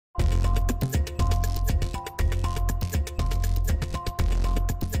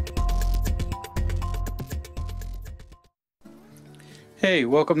Hey,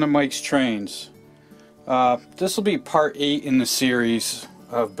 welcome to Mike's Trains. This will be part 8 in the series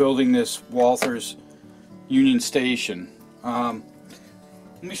of building this Walthers Union Station. Let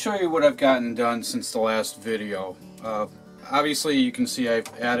me show you what I've gotten done since the last video. Obviously you can see I've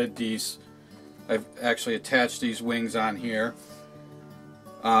actually attached these wings on here.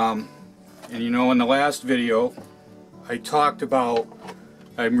 And you know, in the last video I talked about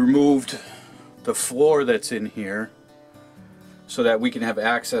I removed the floor that's in here so that we can have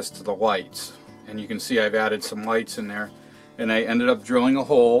access to the lights. And you can see I've added some lights in there, and I ended up drilling a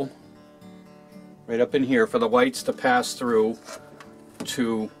hole right up in here for the lights to pass through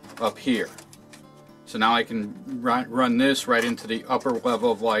to up here. So now I can run this right into the upper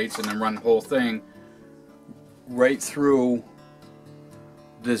level of lights and then run the whole thing right through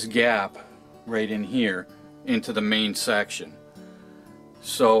this gap right in here into the main section.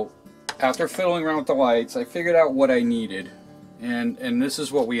 So after fiddling around with the lights, I figured out what I needed. And this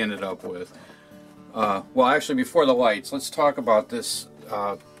is what we ended up with. Well, actually, before the lights, let's talk about this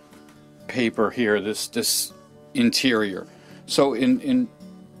paper here, this interior. So in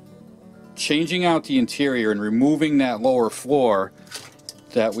changing out the interior and removing that lower floor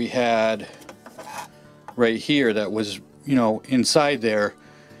that we had right here that was, you know, inside there,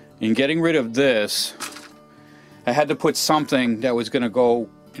 and getting rid of this, I had to put something that was going to go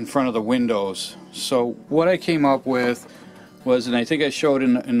in front of the windows. So what I came up with was, and I think I showed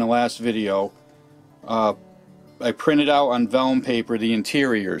in the last video, I printed out on vellum paper the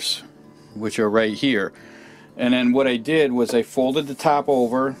interiors, which are right here. And then what I did was I folded the top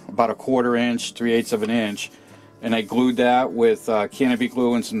over about 1/4 inch, 3/8 of an inch, and I glued that with canopy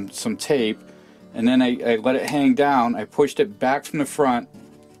glue and some tape. And then I let it hang down. I pushed it back from the front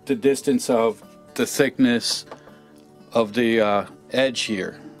the distance of the thickness of the edge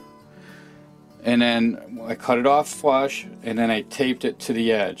here. And then I cut it off flush, and then I taped it to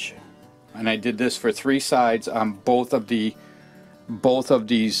the edge. And I did this for 3 sides on both of these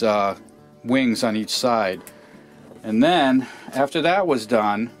wings on each side. And then after that was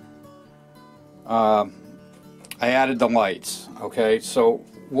done, I added the lights. Okay, so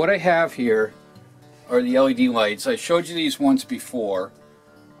what I have here are the LED lights. I showed you these once before.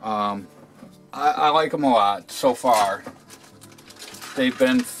 I like them a lot so far. They've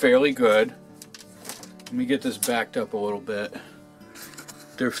been fairly good. Let me get this backed up a little bit.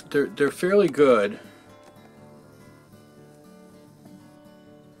 They're fairly good.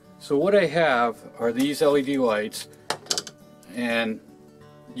 So what I have are these LED lights, and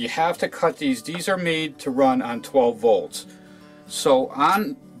you have to cut these. These are made to run on 12 volts. So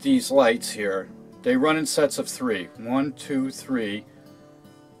on these lights here, they run in sets of 3. 1, 2, 3.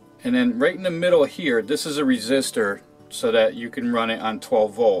 And then right in the middle here, this is a resistor so that you can run it on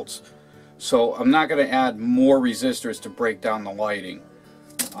 12 volts. So I'm not going to add more resistors to break down the lighting.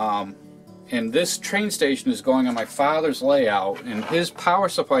 And this train station is going on my father's layout, and his power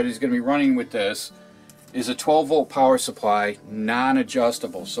supply that he's going to be running with this is a 12 volt power supply,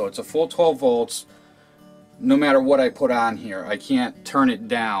 non-adjustable. So it's a full 12 volts no matter what I put on here. I can't turn it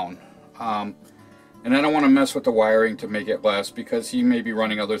down. And I don't want to mess with the wiring to make it less, because he may be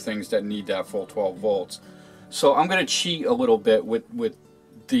running other things that need that full 12 volts. So I'm going to cheat a little bit with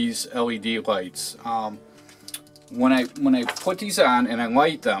these LED lights. When I put these on and I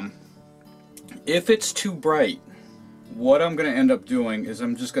light them, if it's too bright, what I'm going to end up doing is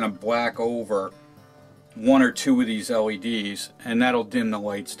I'm just going to black over 1 or 2 of these LEDs, and that'll dim the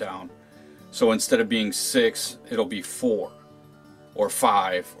lights down. So instead of being 6, it'll be 4 or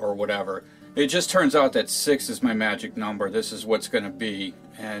 5 or whatever. It just turns out that 6 is my magic number. This is what's going to be,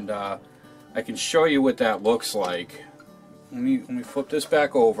 and I can show you what that looks like. Let me flip this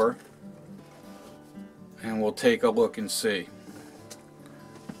back over, and we'll take a look and see.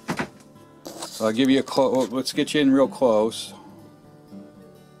 So I'll give you a let's get you in real close.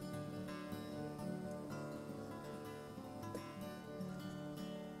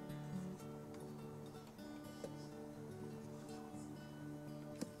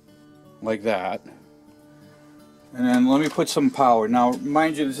 Like that. And then let me put some power. Now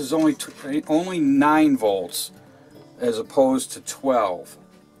mind you, this is only 9 volts as opposed to 12.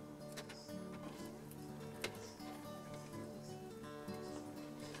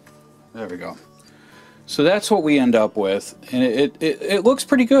 There we go. So that's what we end up with, and it looks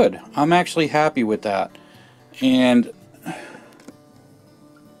pretty good. I'm actually happy with that. And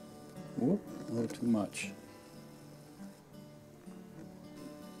whoop, a little too much.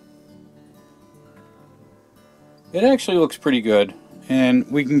 It actually looks pretty good, and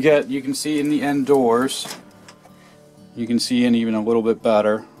you can see in the end doors, you can see in even a little bit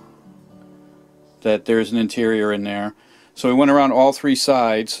better that there's an interior in there. So we went around all 3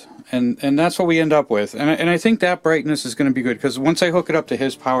 sides, and that's what we end up with. And I think that brightness is going to be good, because once I hook it up to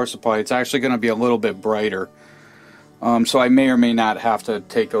his power supply, it's actually going to be a little bit brighter. So I may or may not have to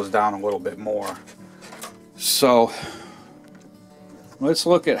take those down a little bit more. So let's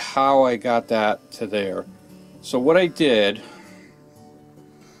look at how I got that to there. So what I did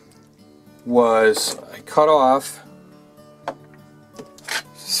was I cut off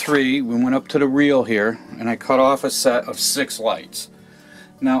 3, we went up to the reel here, and I cut off a set of 6 lights.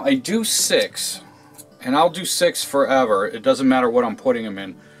 Now I do 6, and I'll do 6 forever, it doesn't matter what I'm putting them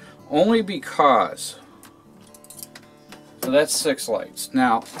in, only because, so that's 6 lights.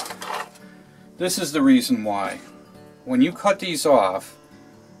 Now this is the reason why. When you cut these off,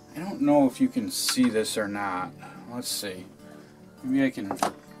 I don't know if you can see this or not, let's see, maybe I can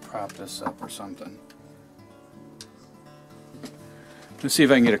prop this up or something. Let's see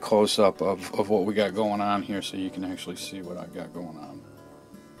if I can get a close-up of what we got going on here so you can actually see what I've got going on.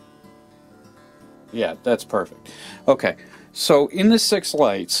 Yeah, that's perfect. Okay, so in the 6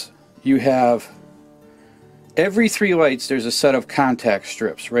 lights, you have every 3 lights, there's a set of contact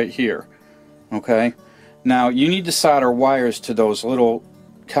strips right here. Okay, now you need to solder wires to those little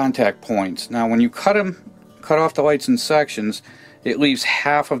contact points. Now when you cut off the lights in sections, it leaves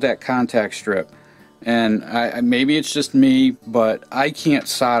half of that contact strip. And maybe it's just me, but I can't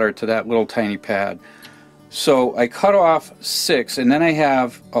solder to that little tiny pad. So I cut off 6, and then I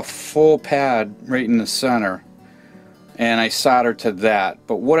have a full pad right in the center, and I solder to that.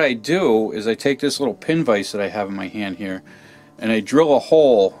 But what I do is I take this little pin vise that I have in my hand here, and I drill a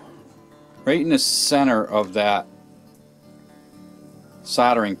hole right in the center of that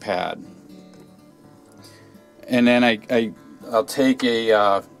soldering pad. And then I'll take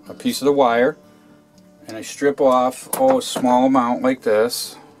a piece of the wire, and I strip off, a small amount like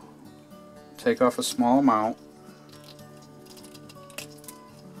this. Take off a small amount.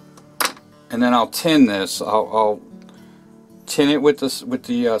 And then I'll tin this. I'll tin it with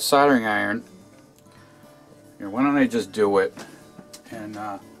the soldering iron. Here, why don't I just do it, and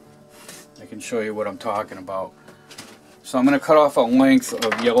I can show you what I'm talking about. So I'm going to cut off a length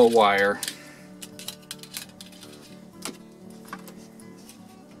of yellow wire.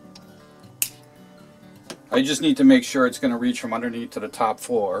 I just need to make sure it's going to reach from underneath to the top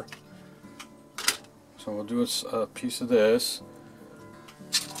floor. So we'll do a piece of this.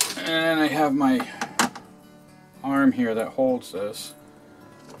 And I have my arm here that holds this.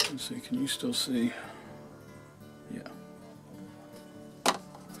 Let's see, can you still see? Yeah.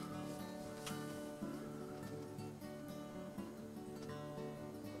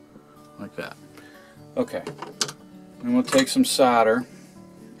 Like that. Okay. And we'll take some solder.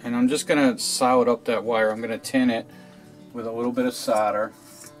 And I'm just going to solder up that wire. I'm going to tin it with a little bit of solder.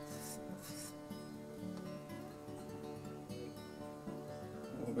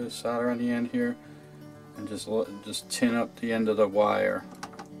 A little bit of solder on the end here. And just tin up the end of the wire.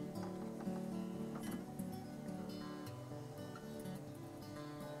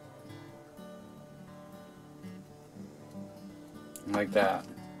 Like that.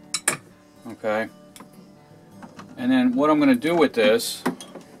 Okay. And then what I'm going to do with this,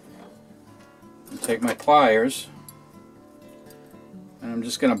 take my pliers, and I'm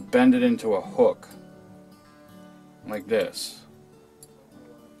just going to bend it into a hook like this.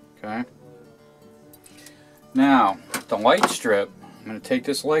 Okay. Now the light strip, I'm going to take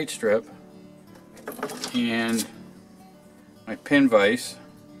this light strip and my pin vise,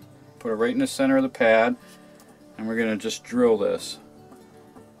 put it right in the center of the pad, and we're going to just drill this.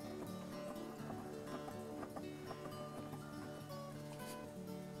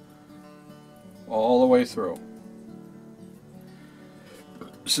 All the way through.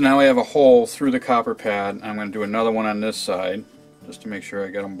 So now I have a hole through the copper pad. I'm going to do another one on this side just to make sure I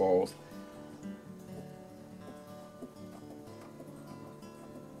get them both.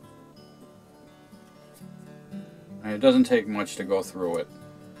 And it doesn't take much to go through it.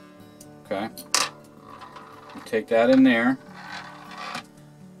 Okay? You take that in there.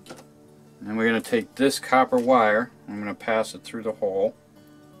 And then we're going to take this copper wire, I'm going to pass it through the hole.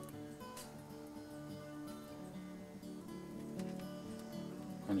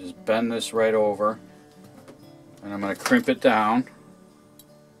 And just bend this right over, and I'm going to crimp it down.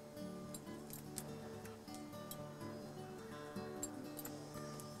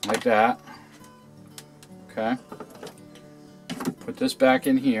 Like that. Okay. Put this back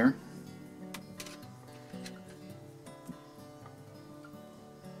in here.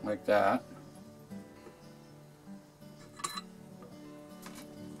 Like that.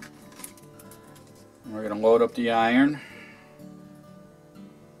 And we're going to load up the iron.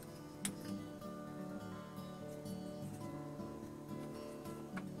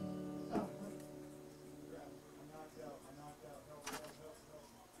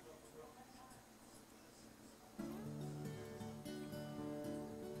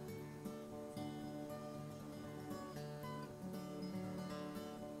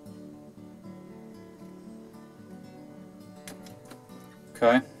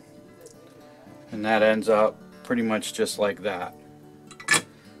 Okay, and that ends up pretty much just like that.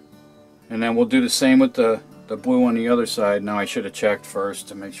 And then we'll do the same with the blue on the other side. Now I should have checked first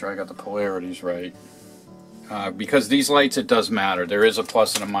to make sure I got the polarities right. Because these lights, it does matter. There is a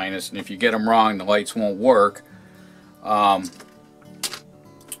plus and a minus, and if you get them wrong, the lights won't work. You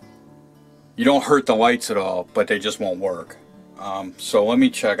don't hurt the lights at all, but they just won't work. So let me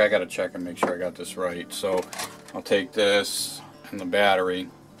check. I gotta check and make sure I got this right. So I'll take this and the battery.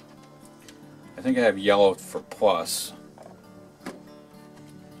 I think I have yellow for plus.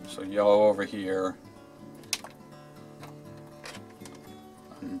 So yellow over here.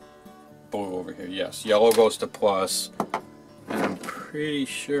 Blue over here. Yes, yellow goes to plus. And I'm pretty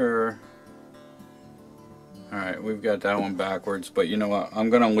sure... Alright, we've got that one backwards, but you know what? I'm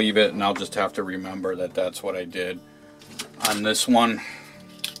going to leave it, and I'll just have to remember that that's what I did on this one.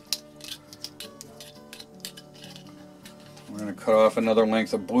 We're going to cut off another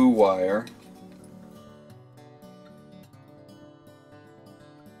length of blue wire.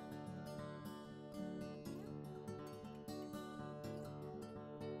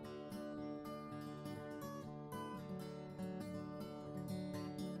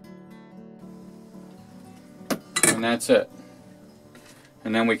 And that's it.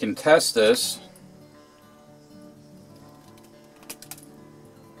 And then we can test this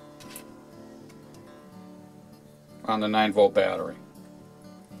on the 9-volt battery.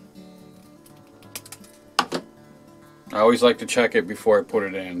 I always like to check it before I put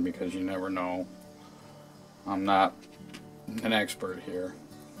it in because you never know. I'm not an expert here.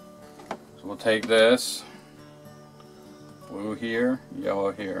 So we'll take this, blue here,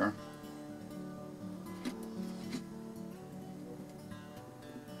 yellow here.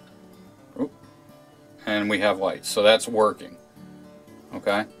 And we have lights, so that's working.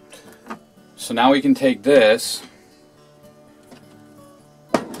 Okay, so now we can take this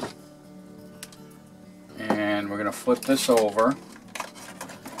and we're going to flip this over,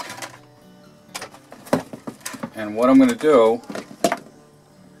 and what I'm going to do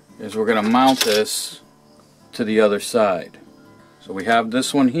is we're going to mount this to the other side. So we have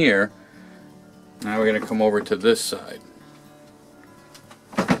this one here. Now we're going to come over to this side.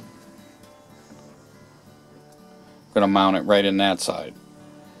 Going to mount it right in that side.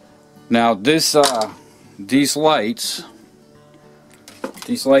 Now this these lights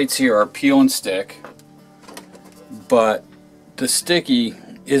here are peel and stick, but the sticky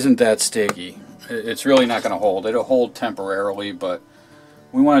isn't that sticky. It's really not going to hold. It'll hold temporarily, but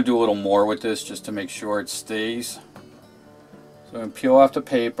we want to do a little more with this just to make sure it stays. So I'm going to peel off the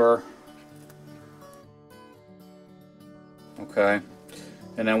paper. Okay,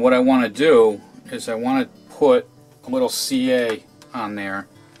 and then what I want to do is I want to put a little CA on there,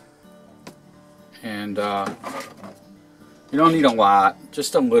 and you don't need a lot,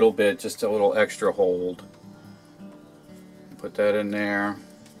 just a little bit, just a little extra hold. Put that in there,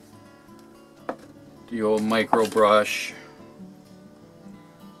 the old micro brush,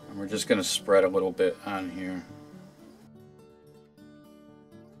 and we're just going to spread a little bit on here.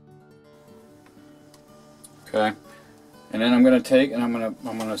 Okay, and then I'm going to take and I'm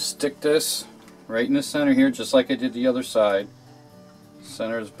going to stick this right in the center here, just like I did the other side.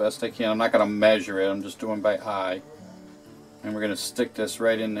 Center as best I can. I'm not going to measure it, I'm just doing by eye. And we're going to stick this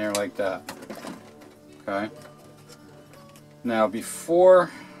right in there like that. Okay. Now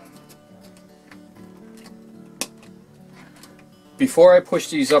before I push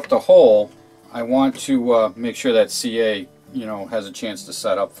these up the hole, I want to make sure that CA, you know, has a chance to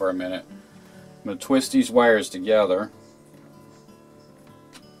set up for a minute. I'm going to twist these wires together.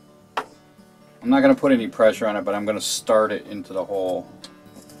 I'm not going to put any pressure on it, but I'm going to start it into the hole.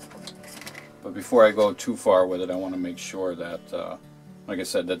 But before I go too far with it, I want to make sure that, like I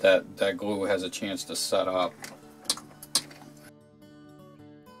said, that glue has a chance to set up.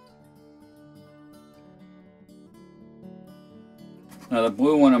 Now the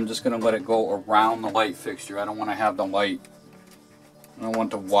blue one, I'm just going to let it go around the light fixture. I don't want to have the light, I don't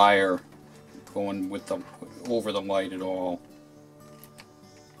want the wire going with the over the light at all.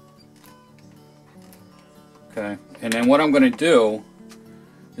 Okay, and then what I'm going to do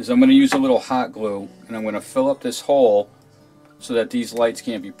is I'm going to use a little hot glue, and I'm going to fill up this hole so that these lights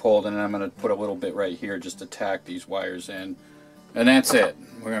can't be pulled, and then I'm going to put a little bit right here just to tack these wires in, and that's it.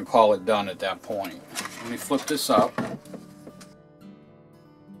 We're going to call it done at that point. Let me flip this up.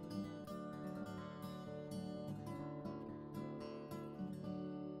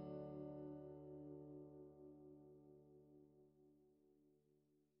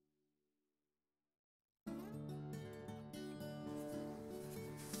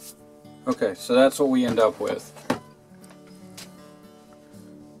 Okay, so that's what we end up with.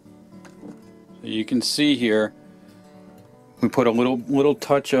 You can see here we put a little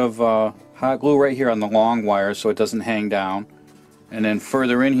touch of hot glue right here on the long wire so it doesn't hang down, and then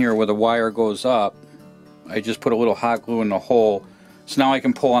further in here where the wire goes up, I just put a little hot glue in the hole, so now I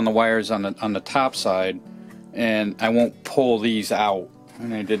can pull on the wires on the top side, and I won't pull these out.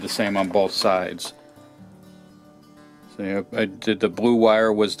 And I did the same on both sides. So I did the blue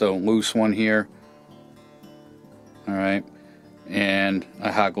wire was the loose one here. All right, and I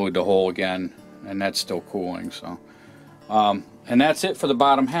hot glued the hole again, and that's still cooling. So, and that's it for the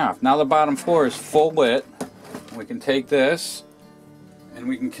bottom half. Now the bottom floor is full lit. We can take this and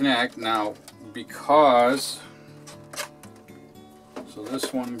we can connect now, because so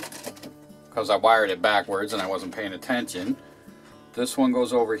this one, because I wired it backwards and I wasn't paying attention, this one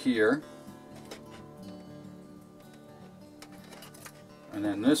goes over here, and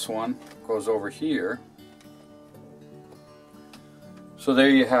then this one goes over here. So there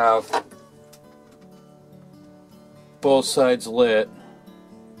you have both sides lit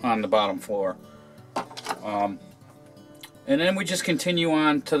on the bottom floor. And then we just continue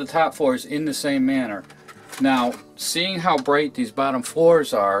on to the top floors in the same manner. Now, seeing how bright these bottom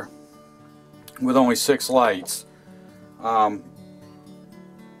floors are with only 6 lights, on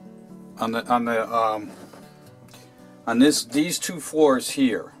these 2 floors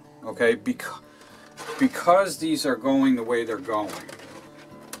here, okay, because these are going the way they're going,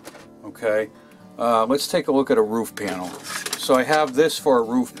 okay, let's take a look at a roof panel. So I have this for a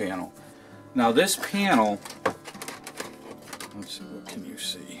roof panel. Now this panel, let's see, what can you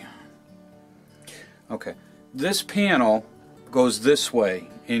see? Okay, this panel goes this way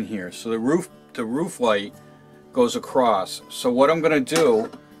in here, so the roof light goes across. So what I'm going to do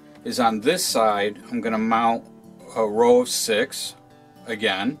is on this side I'm going to mount a row of 6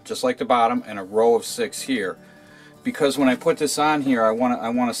 again, just like the bottom, and a row of 6 here, because when I put this on here, I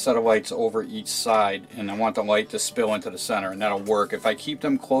want a set of lights over each side, and I want the light to spill into the center, and that'll work. If I keep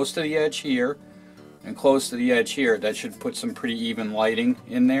them close to the edge here and close to the edge here, that should put some pretty even lighting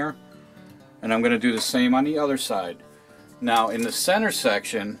in there. And I'm going to do the same on the other side. Now in the center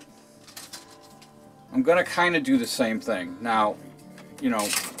section, I'm going to kind of do the same thing. Now, you know,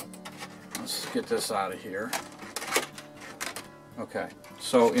 let's get this out of here. Okay,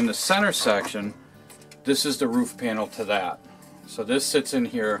 so in the center section, this is the roof panel to that. So this sits in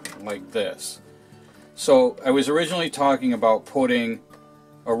here like this. So I was originally talking about putting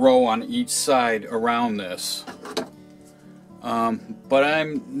a row on each side around this, but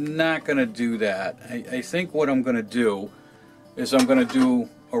I'm not going to do that. I think what I'm going to do is I'm going to do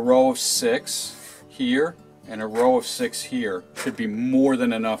a row of 6 here and a row of 6 here. Should be more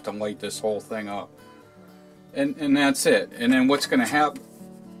than enough to light this whole thing up. And that's it. And then what's going to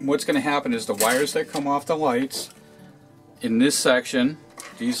happen is the wires that come off the lights in this section,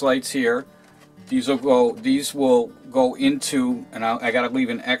 these lights here, these will go into, and I got to leave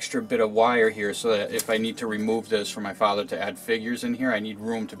an extra bit of wire here so that if I need to remove this for my father to add figures in here, I need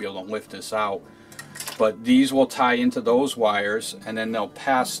room to be able to lift this out. But these will tie into those wires, and then they'll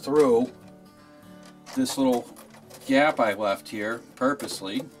pass through this little gap I left here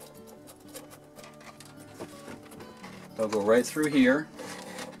purposely. They'll go right through here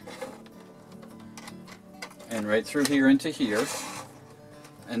and right through here into here,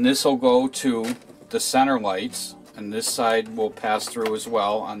 and this will go to the center lights, and this side will pass through as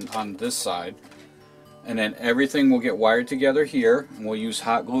well on this side, and then everything will get wired together here, and we'll use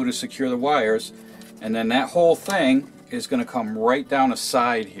hot glue to secure the wires, and then that whole thing is going to come right down a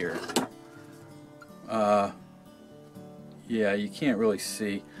side here. Yeah, you can't really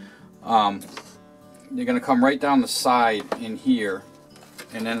see. They're going to come right down the side in here,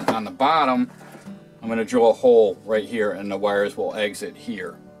 and then on the bottom I'm going to drill a hole right here, and the wires will exit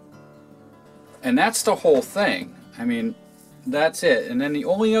here. And that's the whole thing. I mean, that's it. And then the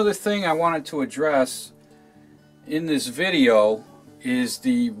only other thing I wanted to address in this video is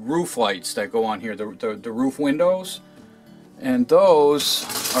the roof lights that go on here, the roof windows, and those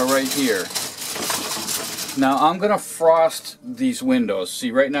are right here. Now I'm going to frost these windows.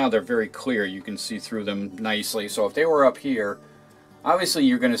 See, right now they're very clear. You can see through them nicely. So if they were up here, obviously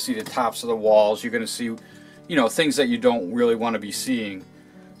you're going to see the tops of the walls. You're going to see, you know, things that you don't really want to be seeing.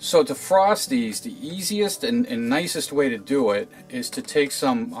 So to frost these, the easiest and nicest way to do it is to take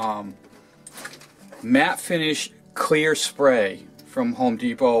some matte finish clear spray from Home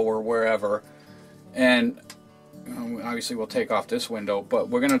Depot or wherever, and obviously we'll take off this window, but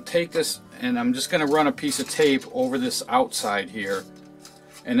we're going to take this, and I'm just going to run a piece of tape over this outside here,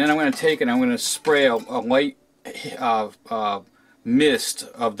 and then I'm going to take it and I'm going to spray a light mist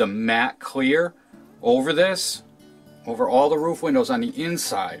of the matte clear over this, over all the roof windows on the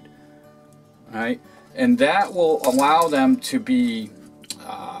inside. Alright, and that will allow them to be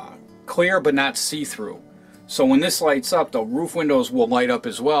clear but not see-through. So when this lights up, the roof windows will light up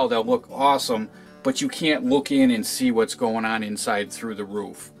as well. They'll look awesome, but you can't look in and see what's going on inside through the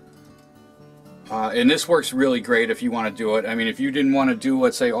roof. And this works really great if you want to do it. I mean, if you didn't want to do,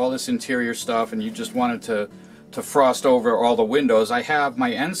 let's say, all this interior stuff and you just wanted to frost over all the windows, I have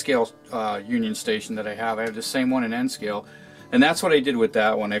my N-scale union station that I have. I have the same one in N-scale. And that's what I did with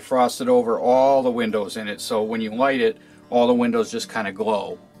that one. I frosted over all the windows in it. So when you light it, all the windows just kind of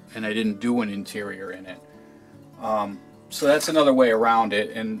glow. And I didn't do an interior in it. So that's another way around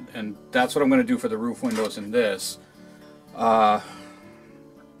it. And that's what I'm going to do for the roof windows in this.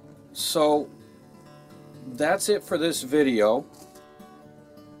 So that's it for this video.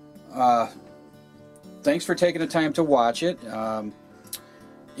 Thanks for taking the time to watch it.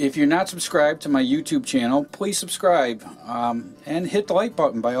 If you're not subscribed to my YouTube channel, please subscribe and hit the like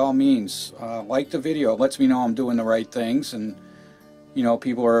button by all means. Like the video. It lets me know I'm doing the right things and you know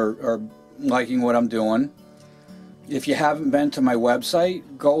people are liking what I'm doing. If you haven't been to my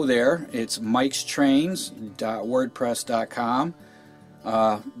website, go there. It's mikestrains.wordpress.com.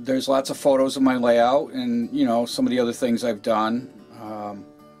 There's lots of photos of my layout and you know some of the other things I've done.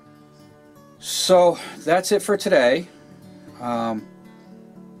 So that's it for today.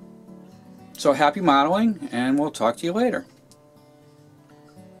 So happy modeling, and we'll talk to you later.